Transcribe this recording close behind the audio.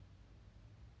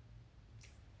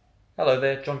Hello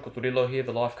there, John Gouldthorp here,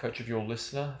 the life coach of your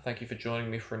listener. Thank you for joining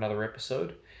me for another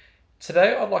episode.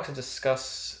 Today I'd like to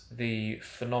discuss the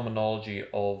phenomenology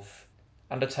of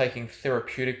undertaking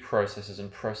therapeutic processes and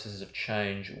processes of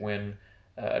change when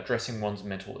addressing one's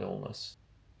mental illness.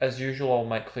 As usual, I'll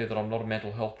make clear that I'm not a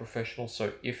mental health professional,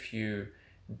 so if you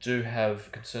do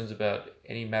have concerns about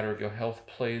any matter of your health,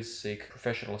 please seek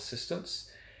professional assistance.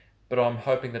 But I'm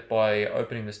hoping that by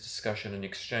opening this discussion and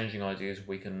exchanging ideas,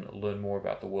 we can learn more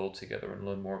about the world together and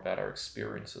learn more about our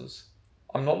experiences.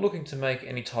 I'm not looking to make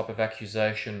any type of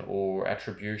accusation or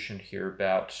attribution here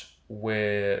about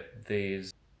where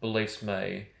these beliefs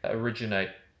may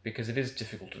originate, because it is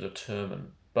difficult to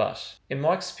determine. But in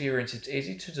my experience, it's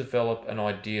easy to develop an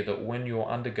idea that when you're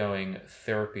undergoing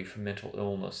therapy for mental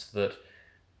illness, that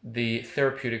the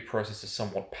therapeutic process is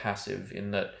somewhat passive,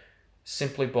 in that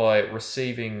simply by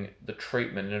receiving the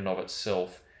treatment in and of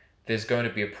itself, there's going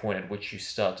to be a point at which you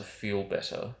start to feel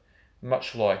better,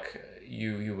 much like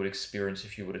you would experience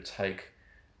if you were to take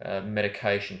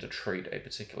medication to treat a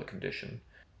particular condition.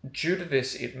 Due to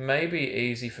this, it may be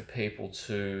easy for people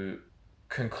to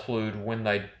conclude when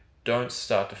they don't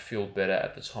start to feel better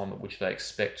at the time at which they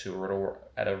expect to, or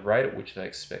at a rate at which they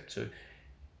expect to,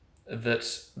 that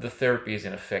the therapy is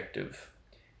ineffective.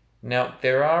 Now,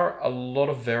 there are a lot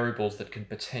of variables that can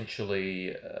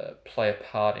potentially play a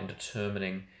part in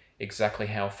determining exactly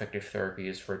how effective therapy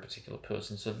is for a particular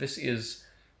person. So this is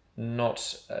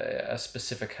not a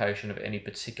specification of any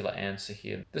particular answer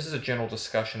here. This is a general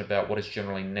discussion about what is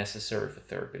generally necessary for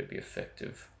therapy to be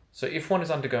effective. So if one is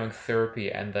undergoing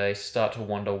therapy and they start to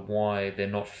wonder why they're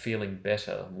not feeling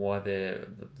better, why the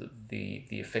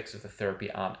effects of the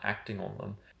therapy aren't acting on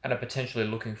them, and are potentially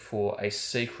looking for a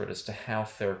secret as to how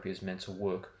therapy is meant to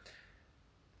work,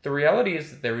 the reality is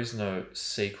that there is no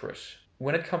secret.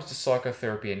 When it comes to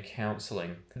psychotherapy and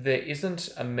counselling, there isn't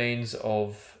a means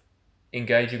of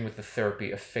engaging with the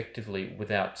therapy effectively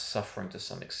without suffering to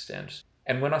some extent.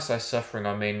 And when I say suffering,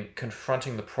 I mean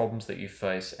confronting the problems that you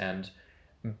face and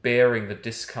bearing the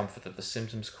discomfort that the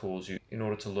symptoms cause you in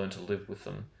order to learn to live with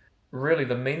them. Really,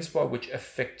 the means by which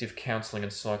effective counselling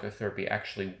and psychotherapy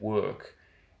actually work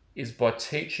is by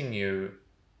teaching you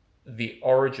the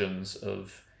origins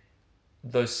of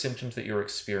those symptoms that you're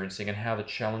experiencing and how the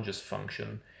challenges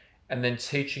function, and then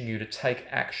teaching you to take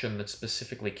action that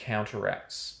specifically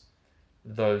counteracts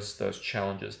those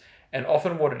challenges. And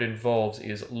often what it involves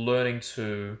is learning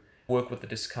to work with the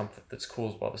discomfort that's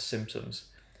caused by the symptoms.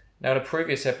 Now, in a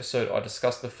previous episode, I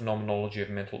discussed the phenomenology of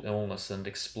mental illness and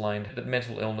explained that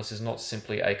mental illness is not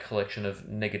simply a collection of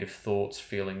negative thoughts,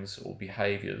 feelings, or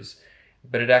behaviours,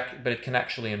 but it can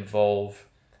actually involve,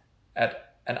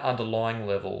 at an underlying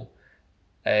level,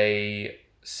 a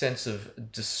sense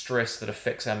of distress that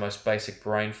affects our most basic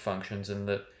brain functions, and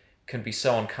that can be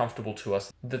so uncomfortable to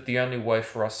us that the only way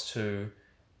for us to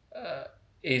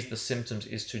ease the symptoms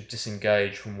is to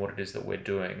disengage from what it is that we're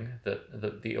doing,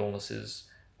 that the illness is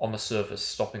on the surface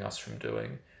stopping us from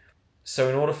doing. So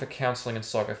in order for counselling and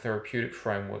psychotherapeutic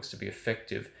frameworks to be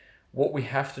effective, what we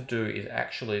have to do is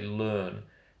actually learn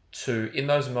to, in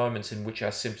those moments in which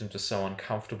our symptoms are so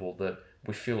uncomfortable that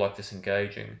we feel like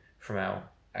disengaging from our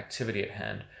activity at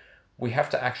hand, we have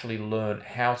to actually learn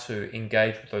how to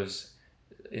engage with those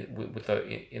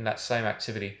in that same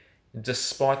activity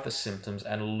despite the symptoms,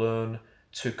 and learn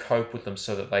to cope with them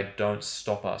so that they don't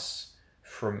stop us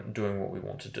from doing what we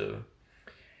want to do.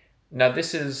 Now,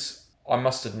 this is, I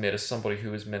must admit, as somebody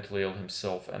who is mentally ill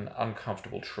himself, an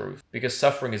uncomfortable truth, because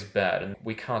suffering is bad and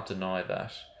we can't deny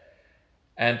that.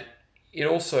 And it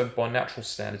also, by natural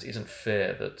standards, isn't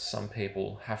fair that some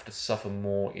people have to suffer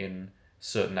more in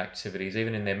certain activities,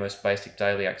 even in their most basic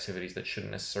daily activities that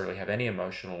shouldn't necessarily have any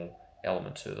emotional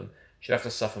element to them, should have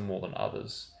to suffer more than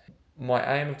others.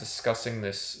 My aim of discussing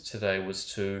this today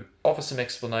was to offer some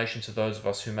explanation to those of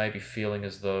us who may be feeling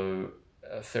as though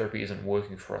therapy isn't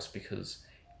working for us because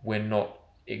we're not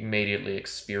immediately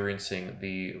experiencing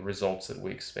the results that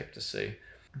we expect to see.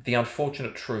 The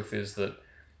unfortunate truth is that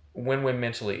when we're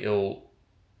mentally ill,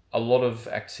 a lot of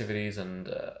activities and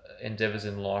endeavours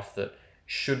in life that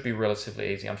should be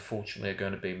relatively easy, unfortunately, are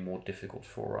going to be more difficult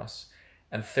for us.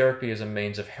 And therapy is a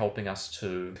means of helping us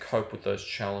to cope with those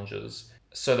challenges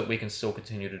so that we can still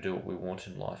continue to do what we want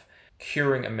in life.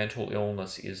 Curing a mental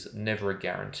illness is never a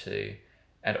guarantee,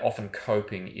 and often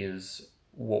coping is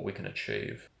what we can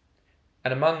achieve.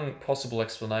 And among possible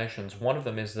explanations, one of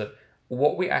them is that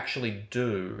what we actually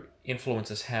do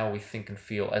influences how we think and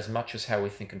feel as much as how we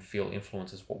think and feel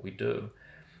influences what we do.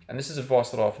 And this is advice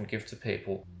that I often give to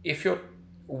people. If you're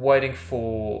waiting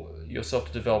for yourself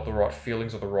to develop the right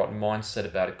feelings or the right mindset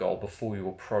about a goal before you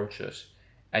approach it,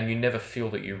 and you never feel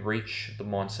that you reach the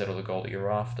mindset or the goal that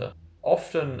you're after.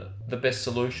 Often the best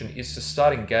solution is to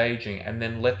start engaging and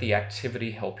then let the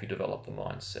activity help you develop the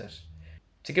mindset.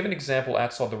 To give an example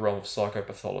outside the realm of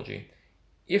psychopathology,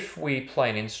 if we play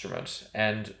an instrument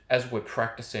and as we're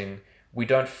practicing, we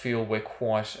don't feel we're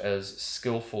quite as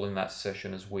skillful in that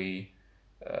session as we'd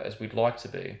like to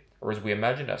be, or as we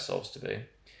imagined ourselves to be,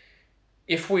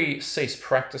 if we cease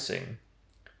practicing,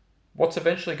 what's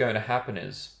eventually going to happen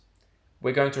is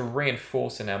we're going to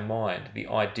reinforce in our mind the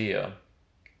idea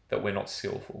that we're not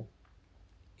skillful.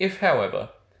 If, however,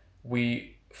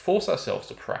 we force ourselves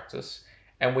to practice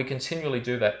and we continually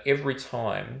do that every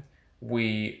time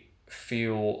we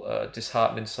feel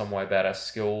disheartened in some way about our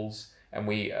skills and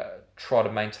we try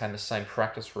to maintain the same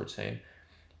practice routine,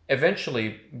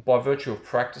 eventually, by virtue of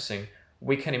practicing,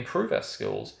 we can improve our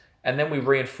skills, and then we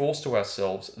reinforce to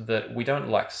ourselves that we don't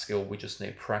lack skill, we just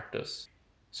need practice.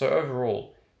 So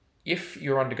overall, if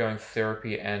you're undergoing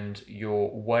therapy and you're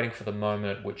waiting for the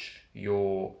moment at which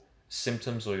your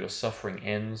symptoms or your suffering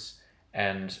ends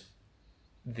and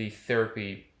the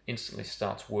therapy instantly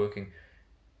starts working,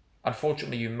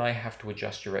 unfortunately, you may have to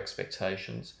adjust your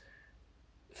expectations.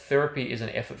 Therapy is an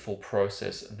effortful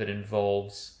process that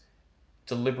involves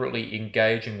deliberately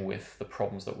engaging with the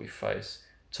problems that we face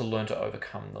to learn to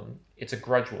overcome them. It's a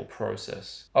gradual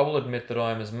process. I will admit that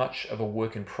I am as much of a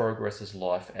work in progress as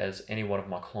life as any one of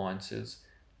my clients is,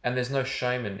 and there's no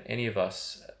shame in any of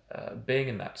us being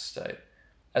in that state.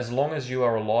 As long as you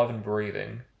are alive and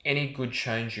breathing, any good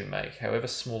change you make, however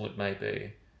small it may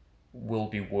be, will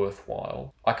be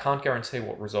worthwhile. I can't guarantee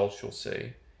what results you'll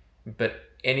see, but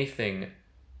anything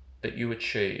that you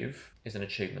achieve is an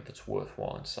achievement that's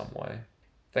worthwhile in some way.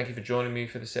 Thank you for joining me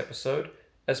for this episode.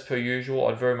 As per usual,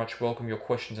 I'd very much welcome your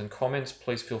questions and comments.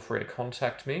 Please feel free to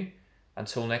contact me.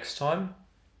 Until next time,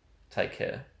 take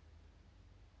care.